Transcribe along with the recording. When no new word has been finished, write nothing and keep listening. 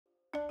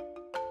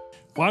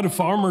Why do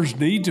farmers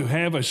need to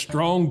have a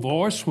strong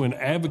voice when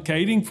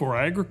advocating for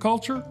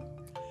agriculture?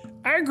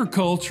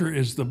 Agriculture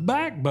is the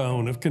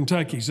backbone of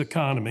Kentucky's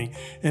economy,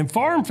 and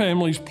farm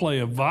families play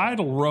a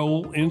vital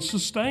role in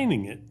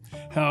sustaining it.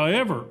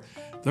 However,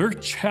 their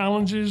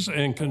challenges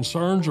and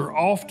concerns are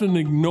often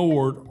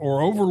ignored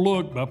or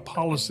overlooked by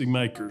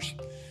policymakers.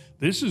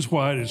 This is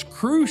why it is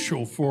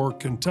crucial for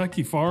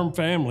Kentucky farm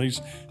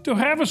families to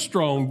have a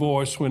strong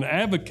voice when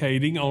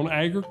advocating on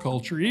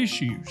agriculture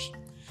issues.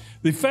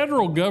 The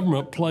federal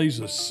government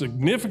plays a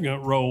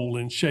significant role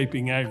in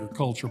shaping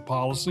agriculture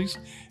policies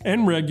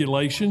and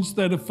regulations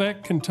that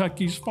affect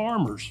Kentucky's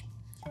farmers.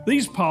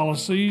 These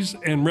policies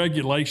and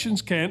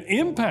regulations can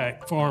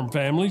impact farm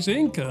families'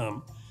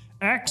 income,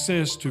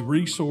 access to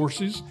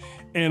resources,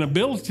 and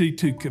ability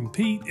to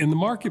compete in the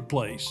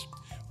marketplace.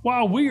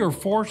 While we are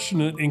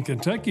fortunate in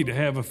Kentucky to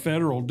have a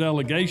federal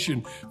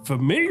delegation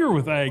familiar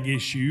with ag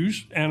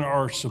issues and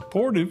are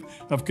supportive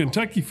of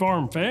Kentucky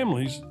farm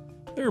families,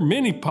 there are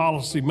many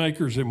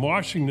policymakers in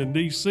Washington,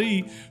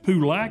 D.C.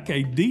 who lack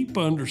a deep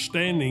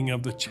understanding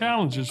of the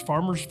challenges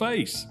farmers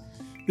face.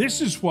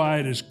 This is why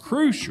it is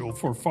crucial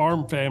for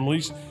farm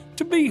families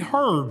to be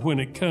heard when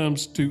it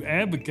comes to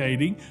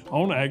advocating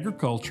on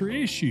agriculture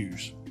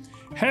issues.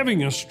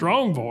 Having a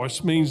strong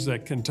voice means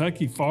that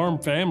Kentucky farm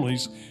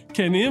families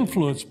can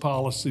influence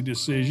policy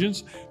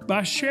decisions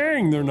by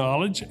sharing their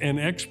knowledge and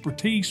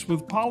expertise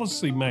with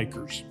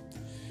policymakers.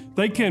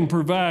 They can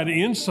provide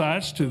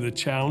insights to the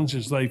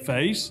challenges they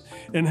face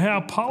and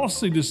how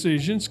policy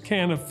decisions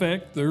can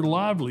affect their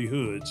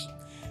livelihoods.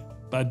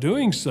 By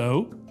doing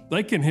so,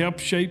 they can help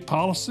shape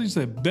policies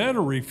that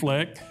better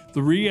reflect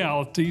the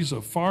realities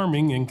of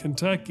farming in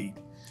Kentucky.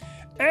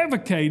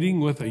 Advocating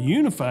with a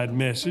unified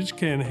message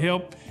can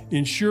help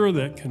ensure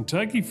that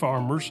Kentucky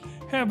farmers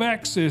have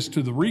access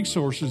to the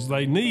resources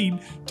they need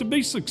to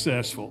be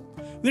successful.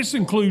 This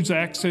includes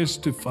access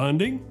to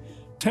funding,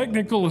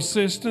 technical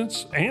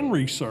assistance, and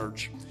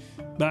research.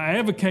 By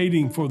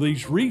advocating for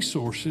these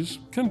resources,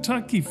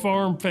 Kentucky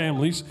farm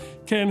families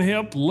can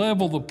help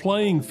level the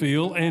playing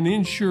field and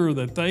ensure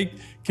that they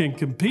can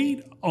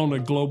compete on a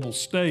global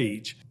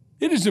stage.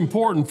 It is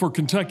important for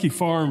Kentucky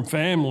farm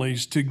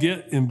families to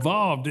get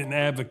involved in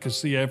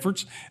advocacy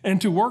efforts and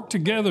to work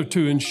together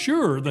to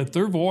ensure that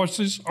their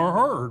voices are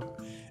heard.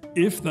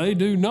 If they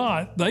do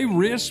not, they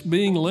risk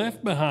being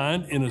left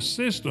behind in a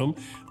system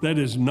that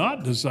is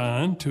not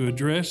designed to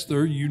address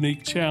their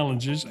unique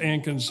challenges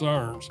and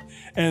concerns.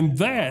 And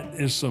that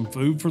is some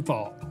food for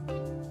thought.